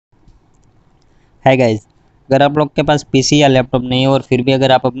है गाइज। अगर आप लोग के पास पीसी या लैपटॉप नहीं है और फिर भी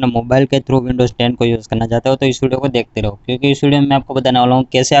अगर आप अपने मोबाइल के थ्रू विंडोज़ 10 को यूज़ करना चाहते हो तो इस वीडियो को देखते रहो, क्योंकि इस वीडियो में मैं आपको बताने वाला हूँ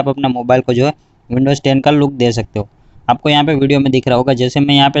कैसे आप अपने मोबाइल को जो है विंडोज़ 10 का लुक दे सकते हो। आपको यहाँ पे वीडियो में दिख रहा होगा, जैसे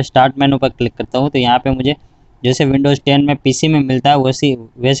मैं यहाँ पे स्टार्ट मेनू पर क्लिक करता हूँ तो यहाँ पे मुझे जैसे विंडोज़ 10 में पीसी में मिलता है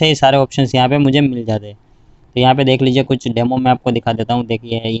वैसे ही सारे ऑप्शन यहाँ पे मुझे मिल जाते हैं। तो यहाँ पे देख लीजिए, कुछ डेमो मैं आपको दिखा देता हूँ।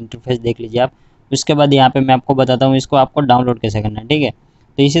 देखिए इंटरफेस देख लीजिए आप। उसके बाद यहाँ पे मैं आपको बताता हूँ इसको आपको डाउनलोड कैसे करना है, ठीक है।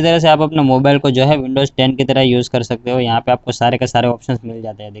 तो इसी तरह से आप अपने मोबाइल को जो है विंडोज़ 10 की तरह यूज़ कर सकते हो। यहाँ पे आपको सारे के सारे ऑप्शंस मिल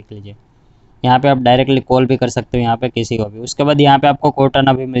जाते हैं, देख लीजिए। यहाँ पे आप डायरेक्टली कॉल भी कर सकते हो यहाँ पे किसी को भी। उसके बाद यहाँ पे आपको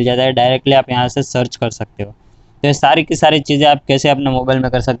कोर्टाना भी मिल जाता है, डायरेक्टली आप यहाँ से सर्च कर सकते हो। तो ये सारी की सारी चीज़ें आप कैसे अपने मोबाइल में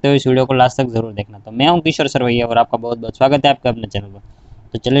कर सकते हो, इस वीडियो को लास्ट तक जरूर देखना। तो मैं हूँ किशोर सरवैया और आपका बहुत बहुत स्वागत है आपके अपने चैनल पर।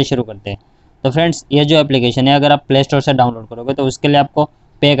 तो चलिए शुरू करते हैं। तो फ्रेंड्स, ये जो एप्लीकेशन है अगर आप प्ले स्टोर से डाउनलोड करोगे तो उसके लिए आपको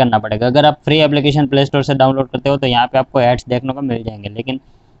पे करना पड़ेगा। अगर आप फ्री एप्लीकेशन प्ले स्टोर से डाउनलोड करते हो तो यहाँ पे आपको एड्स देखने को मिल जाएंगे, लेकिन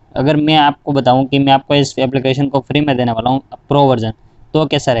अगर मैं आपको बताऊं कि मैं आपको इस एप्लीकेशन को फ्री में देने वाला हूं प्रो वर्जन, तो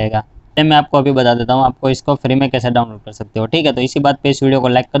कैसा रहेगा, तो मैं आपको अभी बता देता हूं आपको इसको फ्री में कैसे डाउनलोड कर सकते हो, ठीक है। तो इसी बात पे इस वीडियो को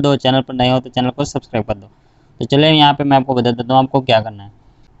लाइक कर दो, चैनल पर नए हो तो चैनल को सब्सक्राइब कर दो। तो चलिए यहाँ पे मैं आपको बता देता हूँ आपको क्या करना है।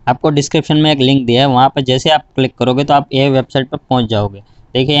 आपको डिस्क्रिप्शन में एक लिंक दिया है, वहाँ पर जैसे आप क्लिक करोगे तो आप ये वेबसाइट पर पहुँच जाओगे।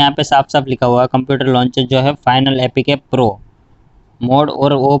 देखिए यहाँ पे साफ साफ लिखा हुआ है कंप्यूटर लॉन्चर जो है फाइनल एपीके प्रो मोड,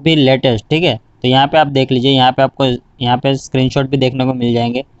 और वो भी लेटेस्ट, ठीक है। तो यहाँ पे आप देख लीजिए, यहाँ पे आपको यहाँ पे स्क्रीनशॉट भी देखने को मिल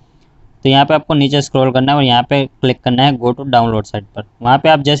जाएंगे। तो यहाँ पे आपको नीचे स्क्रॉल करना है और यहाँ पे क्लिक करना है गो टू डाउनलोड साइट पर। वहाँ पे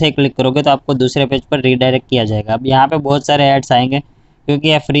आप जैसे ही क्लिक करोगे तो आपको दूसरे पेज पर रीडायरेक्ट किया जाएगा। अब यहाँ पे बहुत सारे ऐड्स आएंगे, क्योंकि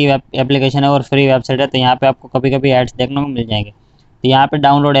यह फ्री एप्लीकेशन है और फ्री वेबसाइट है, तो यहाँ पे आपको कभी कभी ऐड्स देखने को मिल जाएंगे। तो यहाँ पे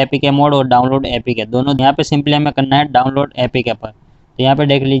डाउनलोड एपीके मोड और डाउनलोड एपीके दोनों, यहाँ पे सिंपली हमें करना है डाउनलोड एपीके पर। तो यहाँ पे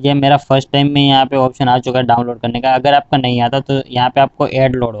देख लीजिए मेरा फर्स्ट टाइम में यहाँ पे ऑप्शन आ चुका है डाउनलोड करने का। अगर आपका नहीं आता तो यहाँ पे आपको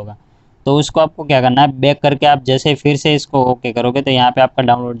ऐड लोड होगा, तो उसको आपको क्या करना है, बैक करके आप जैसे फिर से इसको ओके करोगे तो यहाँ पे आपका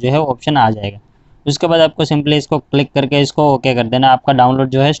डाउनलोड जो है ऑप्शन आ जाएगा। उसके बाद आपको सिंपली इसको क्लिक करके इसको ओके कर देना, आपका डाउनलोड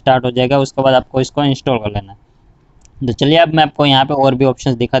जो है स्टार्ट हो जाएगा। उसके बाद आपको इसको इंस्टॉल कर लेना है। तो चलिए अब मैं आपको यहाँ पे और भी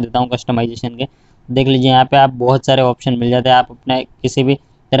ऑप्शंस दिखा देता हूँ कस्टमाइजेशन के। देख लीजिए यहाँ पे आप बहुत सारे ऑप्शन मिल जाते हैं, आप अपने किसी भी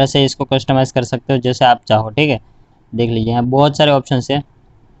तरह से इसको कस्टमाइज़ कर सकते हो जैसे आप चाहो, ठीक है। देख लीजिए यहाँ बहुत सारे ऑप्शन है,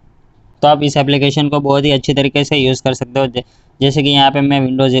 तो आप इस एप्लीकेशन को बहुत ही अच्छी तरीके से यूज़ कर सकते हो। जैसे कि यहाँ पे मैं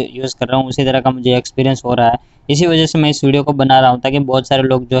विंडोज़ यूज़ कर रहा हूँ, उसी तरह का मुझे एक्सपीरियंस हो रहा है। इसी वजह से मैं इस वीडियो को बना रहा हूँ, ताकि बहुत सारे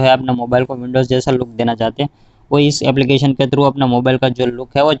लोग जो है अपने मोबाइल को विंडोज़ जैसा लुक देना चाहते हैं, वो इस एप्लीकेशन के थ्रू अपना मोबाइल का जो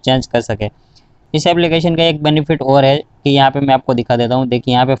लुक है वो चेंज कर सके। इस एप्लीकेशन का एक बेनिफिट और है कि यहाँ पे मैं आपको दिखा देता हूँ।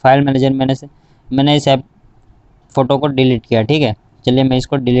 देखिए यहाँ पे फाइल मैनेजर मैंने इस ऐप फ़ोटो को डिलीट किया, ठीक है। चलिए मैं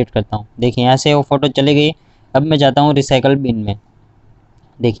इसको डिलीट करता हूँ। देखिए यहाँ से वो फ़ोटो चली गई। अब मैं जाता हूँ रिसाइकल बिन में।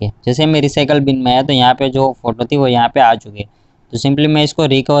 देखिए जैसे मैं रिसाइकल बिन में आया तो यहाँ पे जो फोटो थी वो यहाँ पे आ चुकी है। तो सिंपली मैं इसको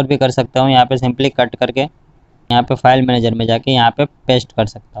रिकवर भी कर सकता हूँ, यहाँ पे सिंपली कट करके यहाँ पे फाइल मैनेजर में जाके यहाँ पे पेस्ट कर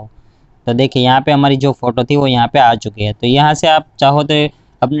सकता हूँ। तो देखिए यहाँ पे हमारी जो फोटो थी वो यहाँ पे आ चुकी है। तो यहाँ से आप चाहो तो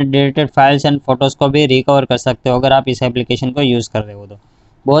अपने डिलीटेड फाइल्स एंड फोटोज़ को भी रिकवर कर सकते हो, अगर आप इस एप्लीकेशन को यूज़ कर रहे हो तो।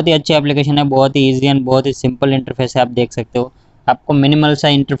 बहुत ही अच्छी एप्लीकेशन है, बहुत ही ईजी एंड बहुत ही सिंपल इंटरफेस है, आप देख सकते हो। आपको मिनिमल सा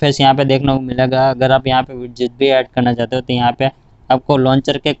इंटरफेस यहाँ पे देखने को मिलेगा। अगर आप यहाँ पे विडजेट भी ऐड करना चाहते हो तो यहाँ पे आपको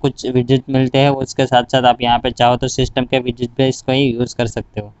लॉन्चर के कुछ विडजेट मिलते हैं, उसके साथ साथ आप यहाँ पे चाहो तो सिस्टम के विडजेट भी इसको ही यूज़ कर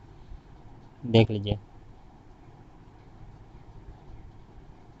सकते हो। देख लीजिए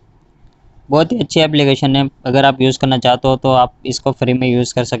बहुत ही अच्छी एप्लीकेशन है। अगर आप यूज़ करना चाहते हो तो आप इसको फ्री में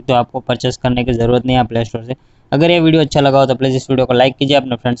यूज़ कर सकते हो, आपको परचेस करने की ज़रूरत नहीं है प्ले स्टोर से। अगर ये वीडियो अच्छा लगा हो तो प्लीज़ इस वीडियो को लाइक कीजिए,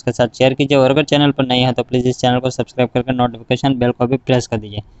 अपने फ्रेंड्स के साथ शेयर कीजिए, और अगर चैनल पर नहीं है तो प्लीज़ इस चैनल को सब्सक्राइब करके नोटिफिकेशन बेल को भी प्रेस कर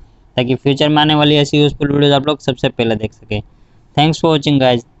दीजिए, ताकि फ्यूचर में आने वाली ऐसी यूज़फुल वीडियोज़ आप लोग सबसे पहले देख सकें। Thanks for watching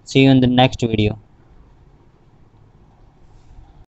guys, C you in the next video.